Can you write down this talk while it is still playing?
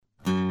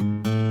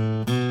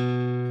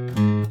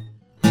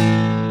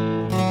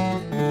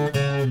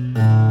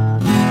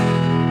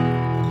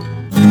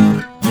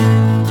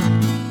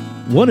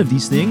One of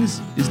these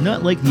things is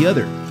not like the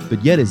other,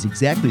 but yet is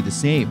exactly the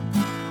same.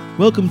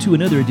 Welcome to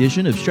another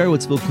edition of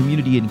Charlottesville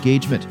Community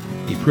Engagement,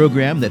 a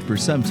program that for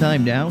some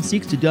time now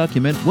seeks to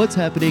document what's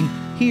happening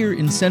here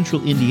in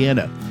central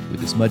Indiana,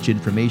 with as much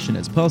information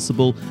as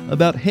possible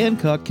about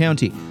Hancock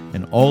County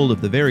and all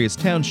of the various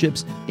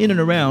townships in and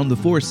around the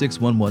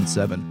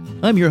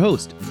 46117. I'm your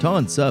host,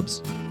 Ton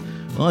Subs.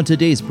 On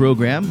today's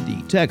program,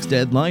 the tax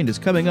deadline is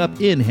coming up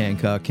in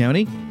Hancock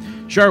County.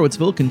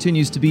 Charlottesville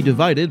continues to be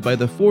divided by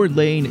the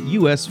 4-lane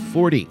US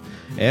 40,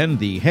 and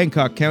the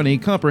Hancock County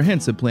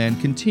Comprehensive Plan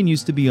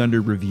continues to be under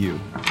review.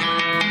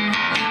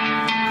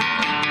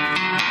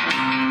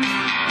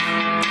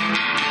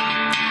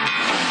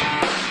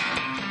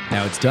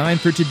 Now it's time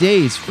for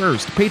today's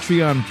first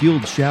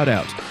Patreon-fueled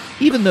shout-out.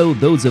 Even though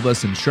those of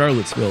us in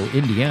Charlottesville,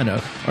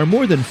 Indiana, are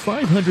more than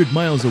 500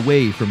 miles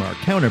away from our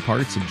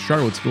counterparts in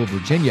Charlottesville,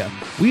 Virginia,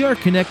 we are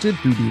connected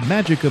through the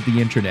magic of the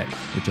internet,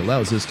 which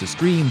allows us to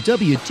stream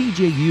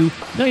WTJU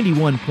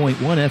 91.1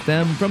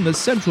 FM from the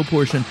central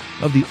portion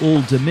of the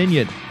Old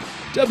Dominion.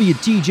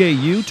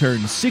 WTJU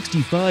turns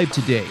 65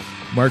 today,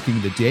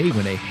 marking the day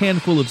when a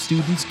handful of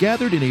students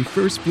gathered in a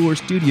first-floor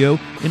studio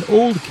in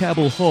Old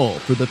Cabell Hall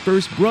for the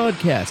first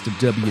broadcast of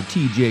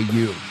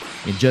WTJU.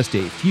 In just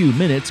a few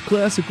minutes,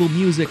 classical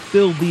music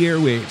filled the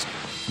airwaves,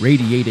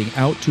 radiating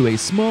out to a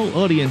small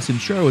audience in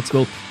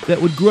Charlottesville that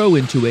would grow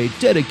into a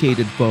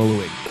dedicated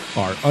following.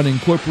 Our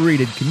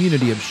unincorporated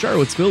community of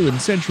Charlottesville in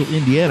central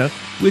Indiana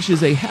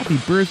wishes a happy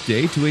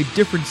birthday to a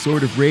different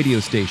sort of radio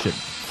station.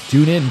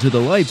 Tune in to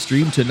the live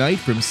stream tonight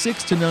from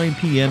 6 to 9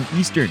 p.m.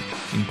 Eastern,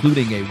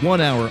 including a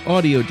 1-hour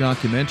audio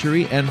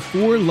documentary and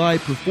 4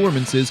 live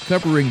performances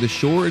covering the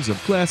shores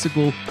of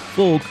classical,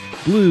 folk,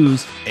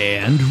 blues,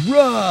 and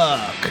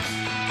rock.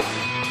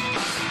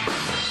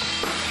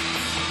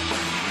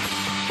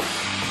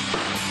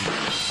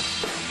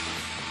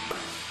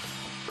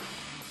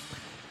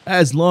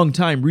 As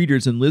longtime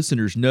readers and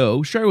listeners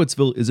know,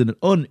 Charlottesville is an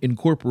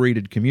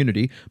unincorporated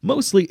community,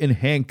 mostly in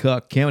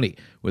Hancock County,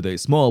 with a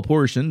small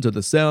portion to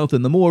the south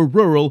in the more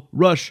rural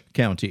Rush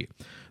County.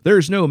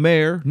 There's no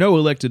mayor, no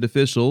elected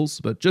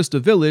officials, but just a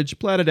village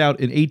platted out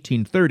in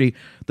 1830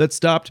 that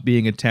stopped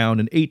being a town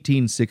in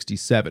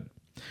 1867.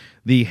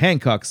 The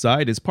Hancock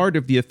side is part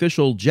of the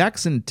official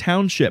Jackson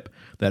Township.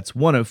 That's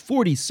one of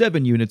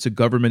 47 units of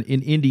government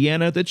in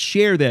Indiana that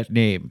share that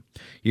name.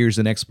 Here's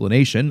an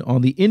explanation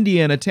on the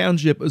Indiana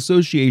Township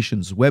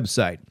Association's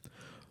website.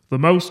 The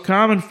most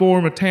common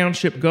form of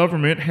township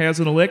government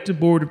has an elected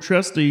board of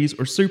trustees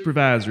or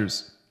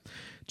supervisors.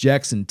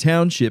 Jackson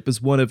Township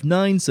is one of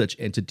 9 such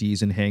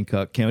entities in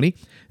Hancock County.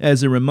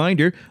 As a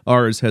reminder,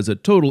 ours has a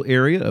total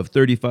area of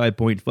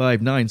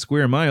 35.59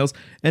 square miles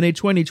and a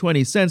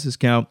 2020 census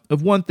count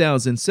of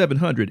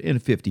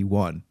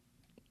 1,751.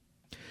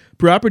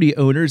 Property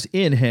owners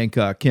in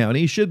Hancock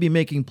County should be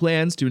making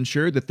plans to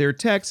ensure that their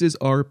taxes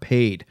are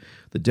paid.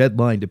 The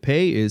deadline to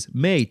pay is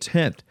May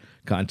 10th.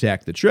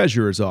 Contact the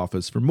Treasurer's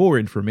Office for more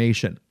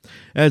information.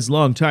 As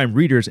longtime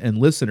readers and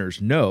listeners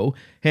know,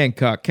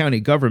 Hancock County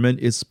government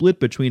is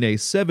split between a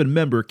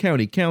 7-member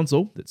county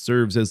council that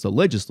serves as the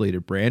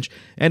legislative branch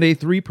and a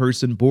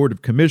 3-person board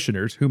of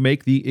commissioners who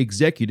make the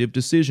executive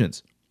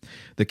decisions.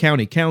 The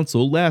county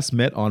council last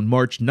met on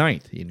March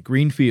 9th in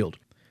Greenfield.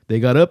 They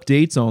got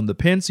updates on the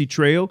Pensy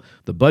Trail,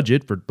 the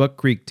budget for Buck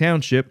Creek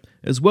Township,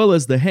 as well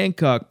as the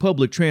Hancock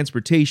Public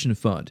Transportation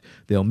Fund.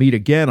 They'll meet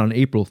again on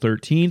April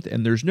 13th,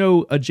 and there's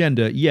no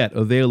agenda yet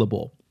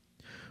available.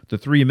 The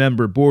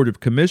 3-member Board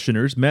of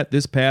Commissioners met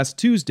this past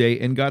Tuesday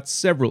and got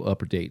several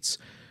updates.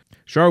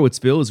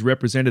 Charlottesville is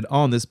represented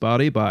on this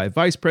body by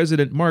Vice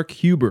President Mark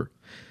Huber.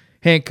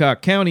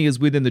 Hancock County is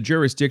within the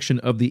jurisdiction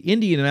of the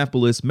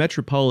Indianapolis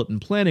Metropolitan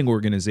Planning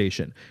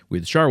Organization,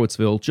 with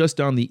Charlottesville just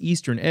on the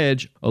eastern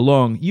edge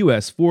along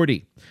US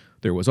 40.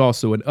 There was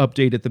also an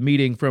update at the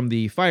meeting from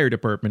the fire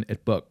department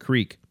at Buck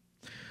Creek.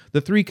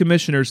 The 3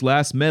 commissioners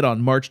last met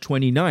on March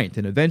 29th,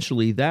 and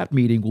eventually that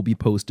meeting will be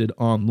posted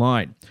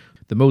online.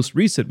 The most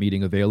recent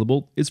meeting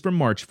available is from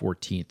March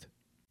 14th.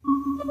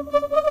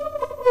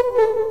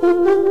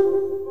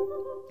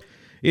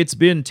 It's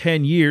been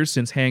 10 years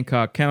since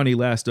Hancock County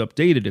last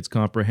updated its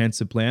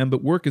comprehensive plan,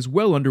 but work is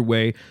well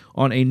underway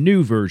on a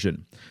new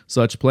version.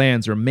 Such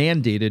plans are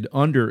mandated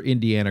under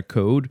Indiana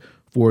Code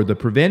for the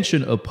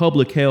prevention of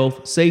public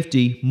health,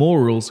 safety,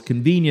 morals,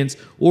 convenience,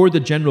 or the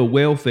general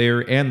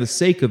welfare and the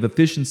sake of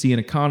efficiency and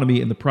economy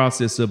in the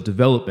process of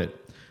development.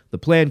 The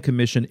Plan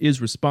Commission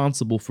is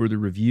responsible for the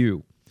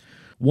review.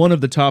 One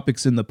of the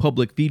topics in the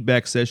public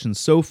feedback session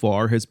so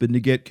far has been to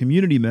get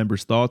community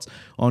members' thoughts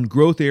on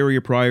growth area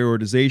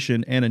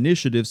prioritization and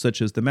initiatives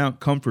such as the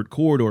Mount Comfort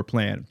Corridor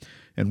Plan,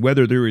 and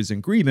whether there is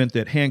agreement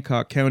that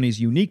Hancock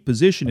County's unique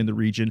position in the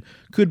region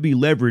could be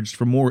leveraged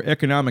for more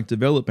economic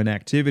development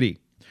activity.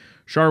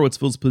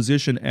 Charlottesville's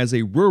position as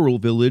a rural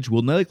village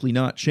will likely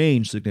not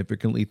change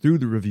significantly through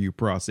the review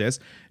process,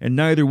 and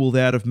neither will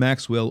that of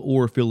Maxwell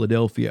or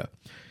Philadelphia.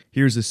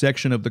 Here's a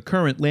section of the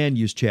current land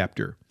use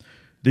chapter.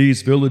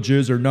 These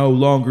villages are no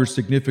longer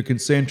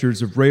significant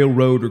centers of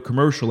railroad or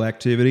commercial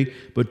activity,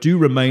 but do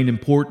remain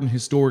important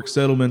historic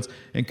settlements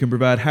and can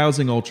provide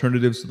housing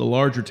alternatives to the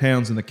larger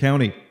towns in the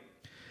county.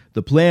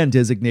 The plan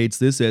designates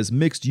this as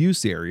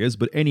mixed-use areas,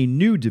 but any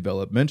new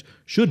development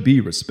should be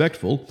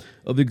respectful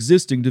of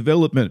existing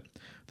development.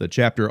 The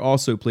chapter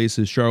also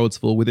places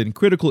Charlottesville within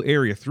Critical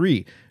Area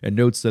 3 and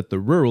notes that the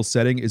rural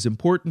setting is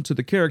important to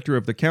the character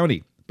of the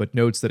county, but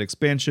notes that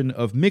expansion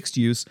of mixed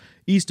use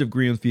east of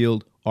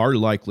Greenfield are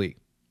likely.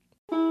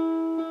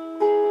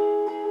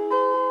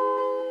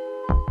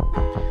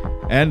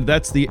 And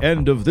that's the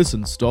end of this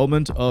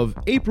installment of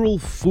April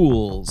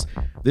Fools.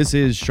 This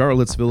is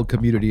Charlottesville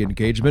Community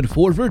Engagement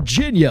for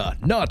Virginia,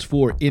 not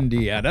for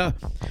Indiana.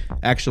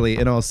 Actually,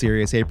 in all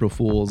serious, April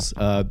Fools,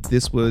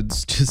 this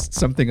was just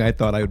something I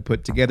thought I would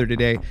put together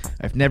today.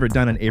 I've never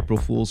done an April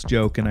Fool's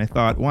joke, and I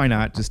thought, why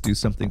not just do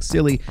something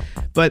silly?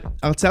 But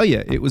I'll tell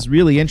you, it was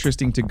really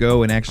interesting to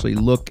go and actually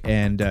look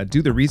and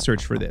do the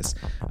research for this.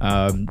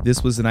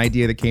 This was an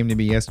idea that came to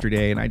me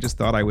yesterday, and I just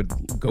thought I would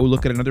go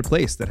look at another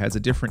place that has a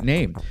different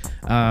name.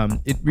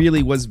 It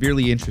really was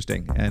really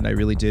interesting, and I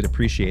really did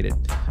appreciate it.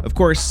 Of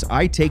course,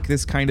 I take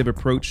this kind of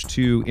approach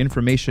to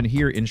information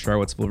here in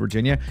Charlottesville,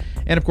 Virginia,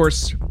 and of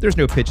course, there's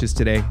no pitches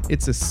today.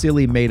 It's a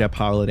silly made-up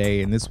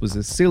holiday, and this was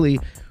a silly,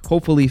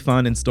 hopefully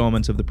fun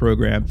installment of the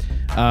program.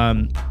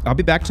 I'll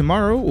be back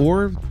tomorrow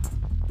or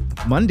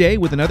Monday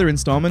with another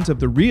installment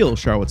of the real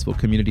Charlottesville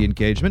Community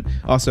Engagement.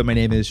 Also, my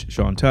name is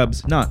Sean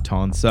Tubbs, not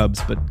Ton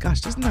Subs, but gosh,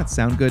 doesn't that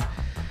sound good?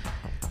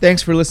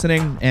 Thanks for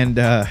listening, and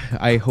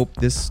I hope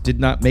this did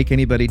not make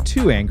anybody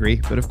too angry,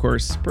 but of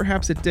course,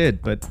 perhaps it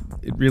did, but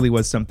it really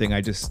was something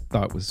I just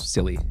thought was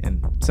silly,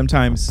 and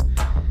sometimes,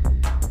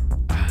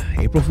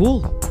 April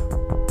Fool.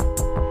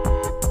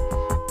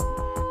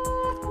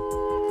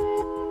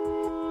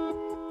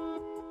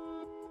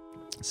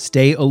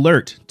 Stay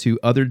alert to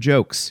other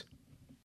jokes.